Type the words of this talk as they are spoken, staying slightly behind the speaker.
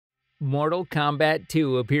Mortal Kombat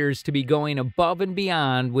 2 appears to be going above and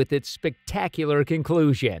beyond with its spectacular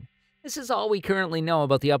conclusion. This is all we currently know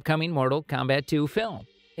about the upcoming Mortal Kombat 2 film.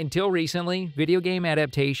 Until recently, video game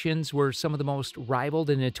adaptations were some of the most rivaled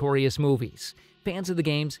and notorious movies. Fans of the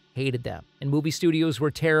games hated them, and movie studios were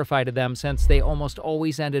terrified of them since they almost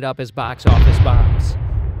always ended up as box office bombs.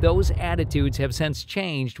 Those attitudes have since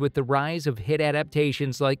changed with the rise of hit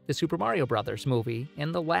adaptations like the Super Mario Bros. Movie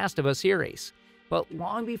and the Last of Us series. But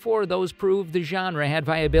long before those proved the genre had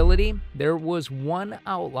viability, there was one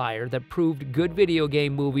outlier that proved good video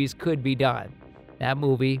game movies could be done. That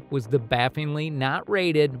movie was the bafflingly not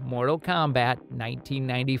rated Mortal Kombat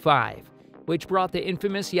 1995, which brought the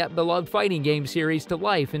infamous yet beloved fighting game series to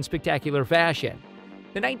life in spectacular fashion.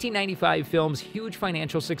 The 1995 film's huge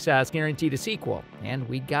financial success guaranteed a sequel, and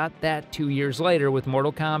we got that 2 years later with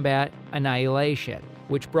Mortal Kombat Annihilation,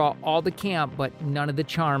 which brought all the camp but none of the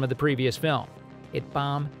charm of the previous film. It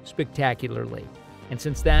bombed spectacularly. And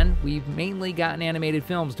since then, we've mainly gotten animated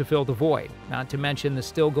films to fill the void, not to mention the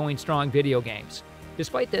still going strong video games.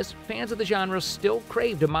 Despite this, fans of the genre still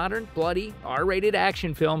craved a modern, bloody, R-rated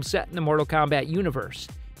action film set in the Mortal Kombat universe,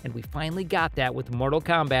 and we finally got that with Mortal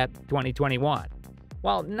Kombat 2021.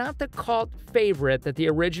 While not the cult favorite that the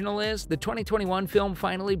original is, the 2021 film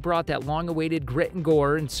finally brought that long-awaited grit and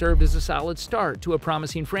gore and served as a solid start to a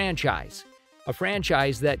promising franchise. A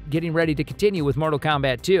franchise that's getting ready to continue with Mortal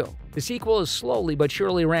Kombat 2. The sequel is slowly but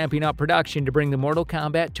surely ramping up production to bring the Mortal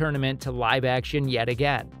Kombat tournament to live action yet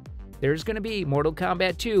again. There's going to be Mortal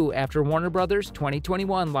Kombat 2 after Warner Bros.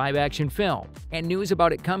 2021 live-action film, and news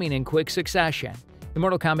about it coming in quick succession. The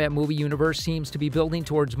Mortal Kombat movie universe seems to be building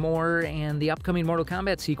towards more, and the upcoming Mortal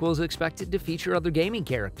Kombat sequel is expected to feature other gaming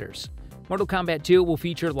characters. Mortal Kombat 2 will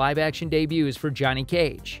feature live-action debuts for Johnny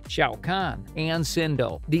Cage, Shao Kahn, and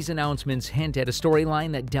Sindel. These announcements hint at a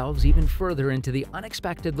storyline that delves even further into the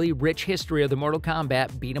unexpectedly rich history of the Mortal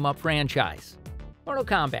Kombat beat-em-up franchise. Mortal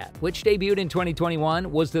Kombat, which debuted in 2021,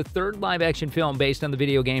 was the third live-action film based on the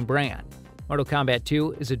video game brand. Mortal Kombat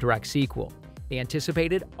 2 is a direct sequel. The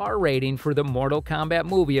anticipated R rating for the Mortal Kombat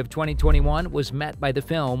movie of 2021 was met by the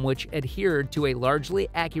film, which adhered to a largely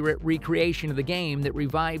accurate recreation of the game that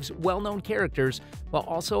revives well-known characters while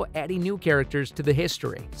also adding new characters to the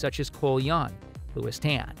history, such as Cole Young, Louis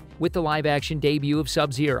Tan. With the live-action debut of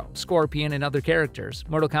Sub-Zero, Scorpion, and other characters,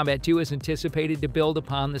 Mortal Kombat 2 is anticipated to build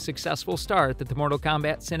upon the successful start that the Mortal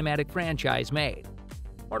Kombat cinematic franchise made.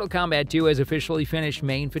 Mortal Kombat 2 has officially finished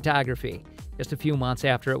main photography, just a few months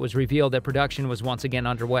after it was revealed that production was once again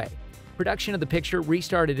underway. Production of the picture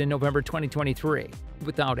restarted in November 2023,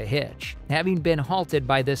 without a hitch, having been halted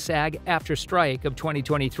by the SAG-AFTRA strike of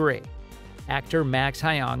 2023. Actor Max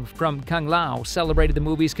Hyung from Kung Lao celebrated the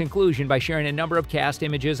movie's conclusion by sharing a number of cast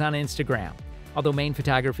images on Instagram. Although main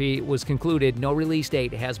photography was concluded, no release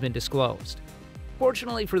date has been disclosed.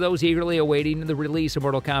 Fortunately for those eagerly awaiting the release of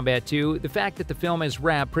Mortal Kombat 2, the fact that the film has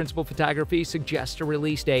wrapped principal photography suggests a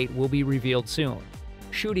release date will be revealed soon.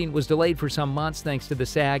 Shooting was delayed for some months thanks to the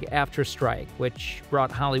SAG-AFTRA strike, which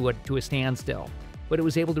brought Hollywood to a standstill, but it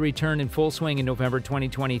was able to return in full swing in November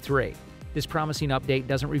 2023. This promising update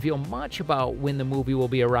doesn't reveal much about when the movie will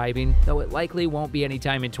be arriving, though it likely won't be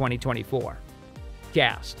anytime in 2024.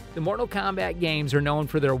 Cast. The Mortal Kombat games are known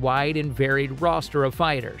for their wide and varied roster of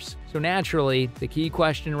fighters, so naturally, the key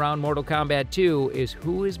question around Mortal Kombat 2 is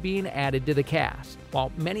who is being added to the cast.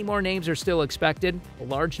 While many more names are still expected, a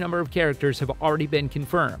large number of characters have already been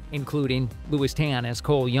confirmed, including Louis Tan as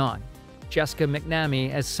Cole Young, Jessica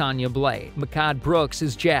McNamee as Sonya Blade, Mehcad Brooks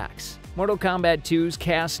as Jax. Mortal Kombat 2's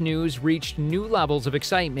cast news reached new levels of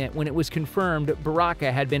excitement when it was confirmed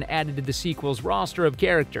Baraka had been added to the sequel's roster of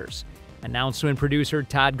characters. Announcement producer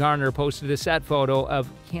Todd Garner posted a set photo of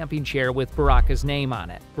a camping chair with Baraka's name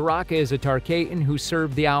on it. Baraka is a Tarkatan who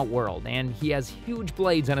served the Outworld, and he has huge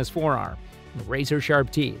blades on his forearm and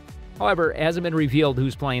razor-sharp teeth. However, it hasn't been revealed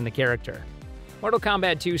who's playing the character. Mortal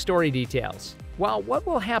Kombat 2 story details. While what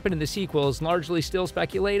will happen in the sequel is largely still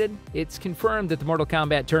speculated, it's confirmed that the Mortal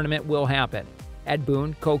Kombat tournament will happen. Ed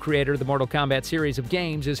Boon, co-creator of the Mortal Kombat series of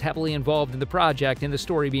games, is heavily involved in the project and the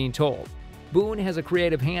story being told. Boon has a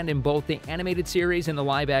creative hand in both the animated series and the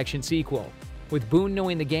live-action sequel. With Boon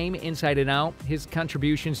knowing the game inside and out, his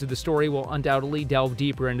contributions to the story will undoubtedly delve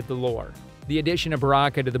deeper into the lore. The addition of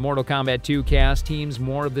Baraka to the Mortal Kombat 2 cast teams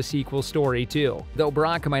more of the sequel story too. Though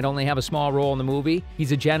Baraka might only have a small role in the movie,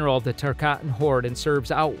 he's a general of the Tarkatan Horde and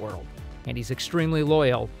serves Outworld, and he's extremely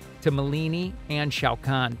loyal to Milini and Shao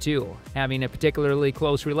Kahn too, having a particularly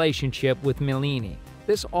close relationship with Milini.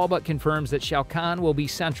 This all but confirms that Shao Kahn will be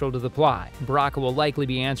central to the plot. Baraka will likely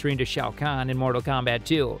be answering to Shao Kahn in Mortal Kombat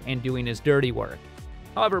 2 and doing his dirty work.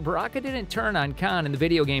 However, Baraka didn't turn on Khan in the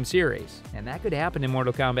video game series, and that could happen in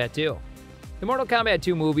Mortal Kombat 2. The Mortal Kombat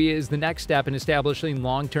 2 movie is the next step in establishing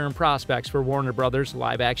long-term prospects for Warner Bros.'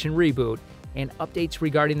 live-action reboot, and updates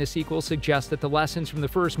regarding the sequel suggest that the lessons from the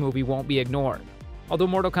first movie won't be ignored. Although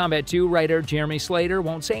Mortal Kombat 2 writer Jeremy Slater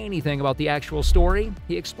won't say anything about the actual story,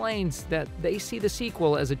 he explains that they see the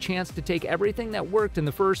sequel as a chance to take everything that worked in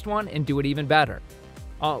the first one and do it even better.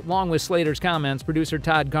 Along with Slater's comments, producer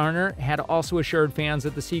Todd Garner had also assured fans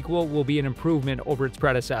that the sequel will be an improvement over its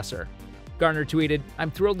predecessor. Garner tweeted,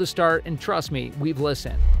 "I'm thrilled to start, and trust me, we've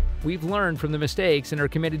listened. We've learned from the mistakes and are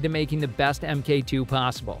committed to making the best MK2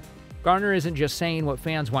 possible." Garner isn't just saying what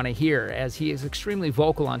fans want to hear, as he is extremely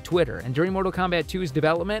vocal on Twitter, and during Mortal Kombat 2's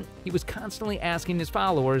development, he was constantly asking his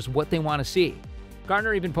followers what they want to see.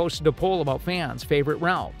 Garner even posted a poll about fans' favorite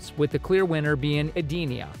realms, with the clear winner being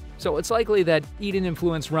Edenia, so it's likely that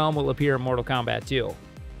Eden-influenced realm will appear in Mortal Kombat 2.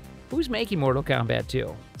 Who's making Mortal Kombat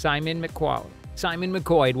 2? Simon McQuoid. Simon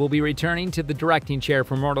McQuoid will be returning to the directing chair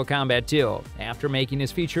for Mortal Kombat 2 after making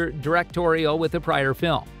his feature directorial with the prior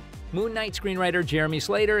film. Moon Knight screenwriter Jeremy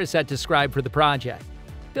Slater is set to scribe for the project.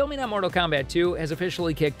 Filming on Mortal Kombat 2 has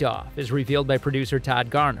officially kicked off, as revealed by producer Todd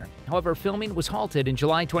Garner. However, filming was halted in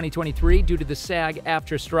July 2023 due to the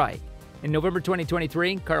SAG-AFTRA strike. In November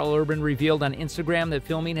 2023, Karl Urban revealed on Instagram that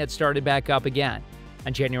filming had started back up again.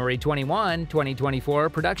 On January 21, 2024,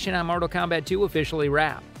 production on Mortal Kombat 2 officially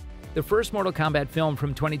wrapped. The first Mortal Kombat film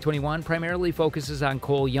from 2021 primarily focuses on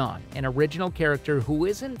Cole Young, an original character who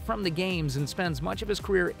isn't from the games and spends much of his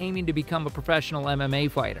career aiming to become a professional MMA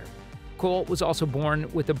fighter. Cole was also born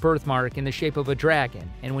with a birthmark in the shape of a dragon,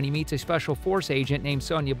 and when he meets a Special Force agent named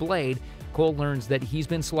Sonya Blade, Cole learns that he's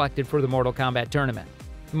been selected for the Mortal Kombat tournament.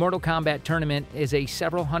 The Mortal Kombat tournament is a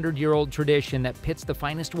several hundred-year-old tradition that pits the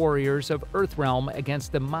finest warriors of Earthrealm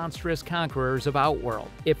against the monstrous conquerors of Outworld.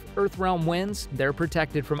 If Earthrealm wins, they're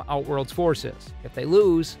protected from Outworld's forces. If they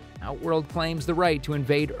lose, Outworld claims the right to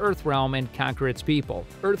invade Earthrealm and conquer its people.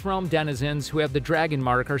 Earthrealm denizens who have the dragon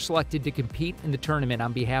mark are selected to compete in the tournament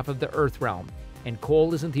on behalf of the Earthrealm. And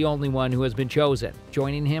Cole isn't the only one who has been chosen.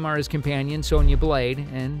 Joining him are his companion Sonya Blade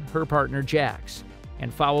and her partner Jax,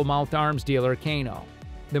 and foul-mouthed arms dealer Kano.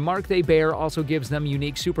 The mark they bear also gives them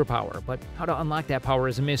unique superpower, but how to unlock that power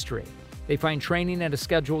is a mystery. They find training at a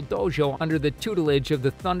scheduled dojo under the tutelage of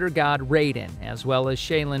the Thunder God Raiden, as well as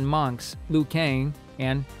Shaolin monks Liu Kang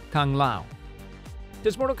and Kung Lao.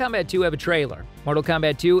 Does Mortal Kombat 2 have a trailer? Mortal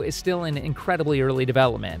Kombat 2 is still in incredibly early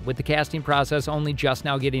development, with the casting process only just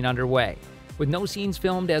now getting underway. With no scenes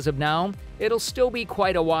filmed as of now, it'll still be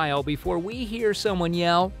quite a while before we hear someone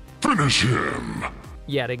yell, "Finish him!"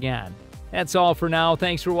 yet again. That's all for now.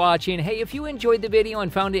 Thanks for watching. Hey, if you enjoyed the video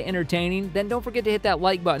and found it entertaining, then don't forget to hit that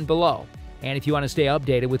like button below. And if you want to stay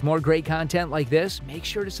updated with more great content like this, make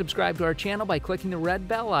sure to subscribe to our channel by clicking the red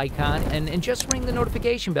bell icon and just ring the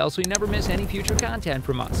notification bell so you never miss any future content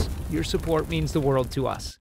from us. Your support means the world to us.